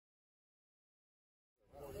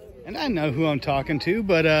And I know who I'm talking to,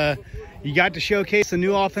 but you got to showcase the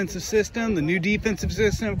new offensive system, the new defensive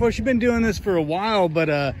system. Of course, you've been doing this for a while,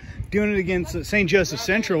 but doing it against St. Joseph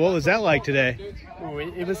Central, what was that like today? Ooh,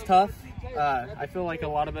 it was tough. I feel like a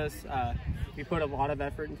lot of us, we put a lot of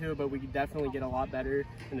effort into it, but we could definitely get a lot better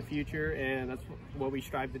in the future, and that's what we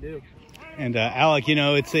strive to do. And Alec, you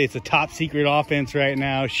know, it's a top secret offense right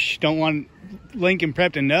now. Don't want Lincoln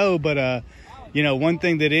Prep to know, but you know, one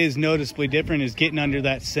thing that is noticeably different is getting under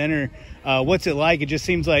that center. What's it like? It just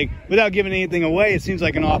seems like, without giving anything away, it seems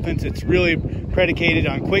like an offense that's really predicated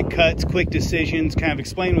on quick cuts, quick decisions. Kind of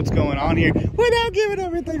explain what's going on here without giving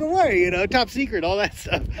everything away. You know, top secret, all that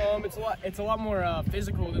stuff. It's a lot more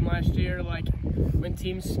physical than last year. Like when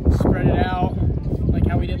teams spread it out, like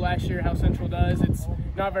how we did last year, how Central does. It's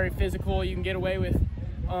not very physical. You can get away with,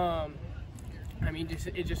 I mean,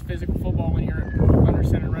 it's just physical football when you're under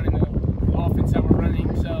center running the offense that we're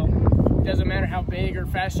running. So it doesn't matter how big or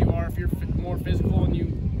fast you are. If you're more physical and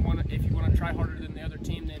if you want to try harder than the other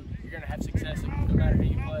team, then you're going to have success no matter who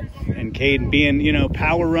you play. And Caden being, you know,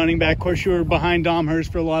 power running back. Of course, you were behind Dom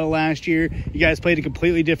Hurst for a lot of last year. You guys played a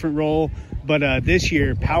completely different role. But this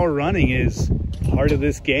year, power running is part of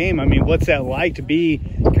this game. I mean, what's that like to be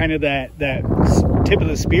kind of that tip of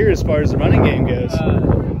the spear as far as the running game goes?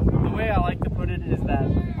 The way I like to put it is that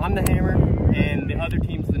I'm the hammer and the other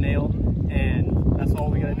team's the nail, and that's all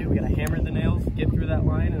we got to do. We got to hammer the nails, get through that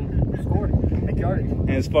line, and score, make yardage. And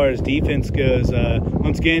as far as defense goes,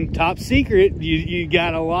 once again, top secret. You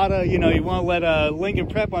got a lot of, you know, you want to let Lincoln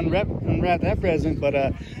Prep unwrap that present,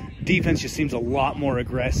 but defense just seems a lot more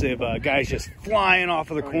aggressive. Guys just flying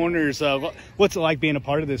off of the corners. What's it like being a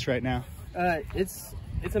part of this right now?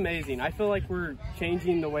 It's amazing. I feel like we're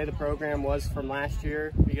changing the way the program was from last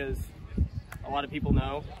year, because a lot of people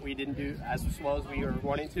know we didn't do as well as we were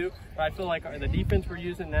wanting to. But I feel like the defense we're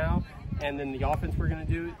using now and then the offense we're going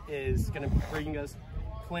to do is going to bring us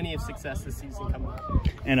plenty of success this season coming up.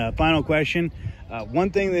 And a final question.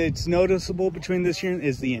 One thing that's noticeable between this year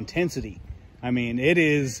is the intensity. I mean, it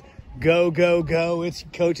is go, go, go. It's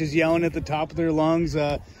coaches yelling at the top of their lungs.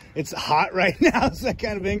 It's hot right now, so that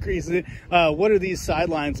kind of increases it. What are these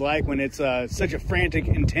sidelines like when it's such a frantic,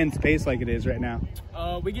 intense pace like it is right now?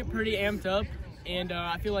 We get pretty amped up, and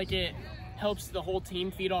I feel like it helps the whole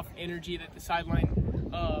team feed off energy that the sideline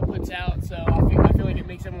puts out. So I feel like it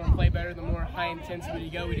makes everyone play better the more high intensity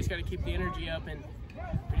you go. We just got to keep the energy up, and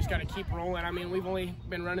we just got to keep rolling. I mean, we've only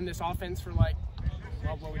been running this offense for like,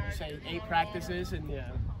 well, what would you say, 8 practices, and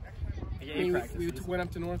Yeah. we went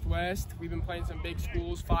up to Northwest. We've been playing some big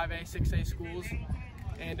schools, 5A, 6A schools,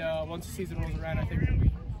 and once the season rolls around, I think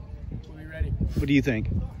we'll be ready. What do you think?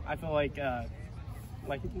 I feel like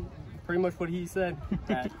pretty much what he said,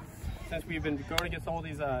 that since we've been going against all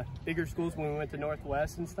these bigger schools when we went to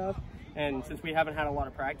Northwest and stuff, and since we haven't had a lot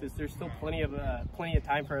of practice, there's still plenty of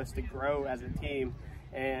time for us to grow as a team.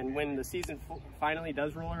 And when the season finally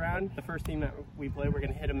does roll around, the first team that we play, we're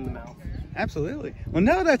going to hit them in the mouth. Absolutely. Well,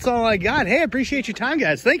 no, that's all I got. Hey, I appreciate your time,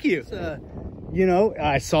 guys. Thank you. You know,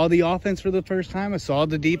 I saw the offense for the first time. I saw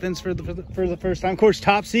the defense for the first time. Of course,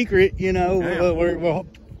 top secret, you know, we're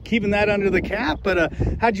keeping that under the cap. But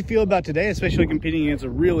how'd you feel about today, especially competing against a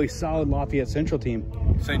really solid Lafayette Central team?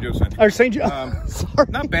 St. Joe Central. Or St. Joe. Sorry.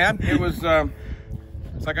 Not bad. It was,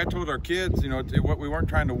 it's like I told our kids, you know, what we weren't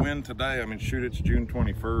trying to win today. I mean, shoot, it's June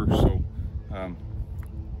 21st. So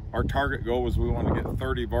our target goal was we wanted to get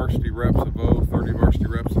 30 varsity reps of O, 30 varsity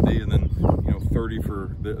reps of D, and then, you know, 30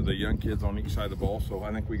 for the young kids on each side of the ball. So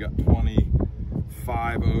I think we got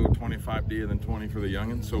 25 O, 25 D, and then 20 for the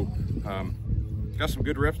youngins. So got some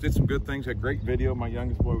good reps, did some good things, had great video. My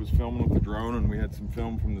youngest boy was filming with the drone, and we had some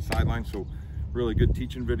film from the sideline, so really good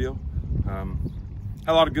teaching video.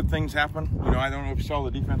 Had a lot of good things happen. You know, I don't know if you saw the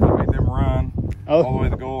defense that made them run all the way to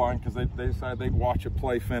the goal line because they decided they'd watch a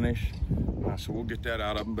play finish. So we'll get that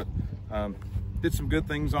out of them. But did some good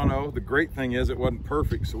things on O. The great thing is it wasn't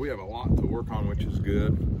perfect, so we have a lot to work on, which is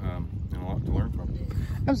good, and a lot to learn from.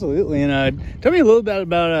 Absolutely. And tell me a little bit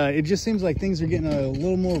about it. Just seems like things are getting a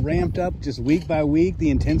little more ramped up just week by week. The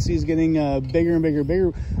intensity is getting bigger and bigger and bigger.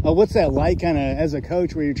 What's that like kind of as a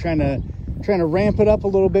coach where you're trying to ramp it up a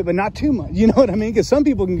little bit, but not too much? You know what I mean? Because some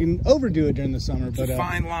people can overdo it during the summer. It's a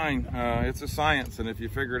fine line. It's a science, and if you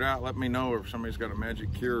figure it out, let me know if somebody's got a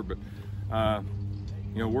magic cure. But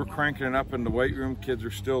you know, we're cranking it up in the weight room. Kids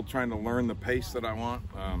are still trying to learn the pace that I want.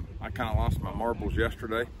 I kind of lost my marbles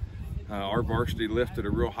yesterday. Our varsity lifted a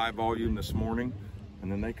real high volume this morning,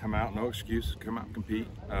 and then they come out, no excuse, come out and compete.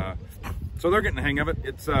 So they're getting the hang of it.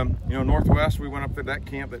 It's, you know, Northwest, we went up to that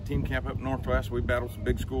camp, that team camp up in Northwest. We battled some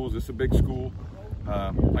big schools. This is a big school.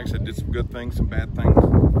 Like I said, did some good things, some bad things.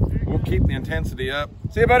 We'll keep the intensity up.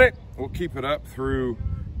 See you, buddy. We'll keep it up through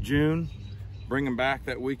June. Bring them back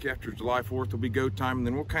that week after July 4th will be go time, and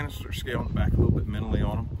then we'll kind of start scaling it back a little bit mentally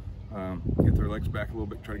on them, get their legs back a little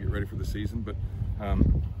bit, try to get ready for the season. But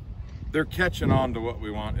they're catching on to what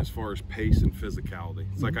we want as far as pace and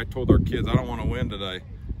physicality. It's like I told our kids, I don't want to win today.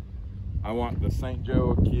 I want the St.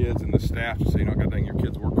 Joe kids and the staff to say, you know, God dang, your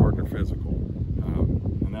kids work hard and they're physical.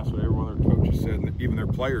 And that's what every one of their coaches said, and even their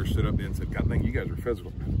players stood up and said, God dang, you guys are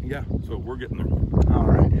physical. Yeah, so we're getting there. All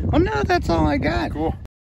right. Well, no, that's all I got. Cool.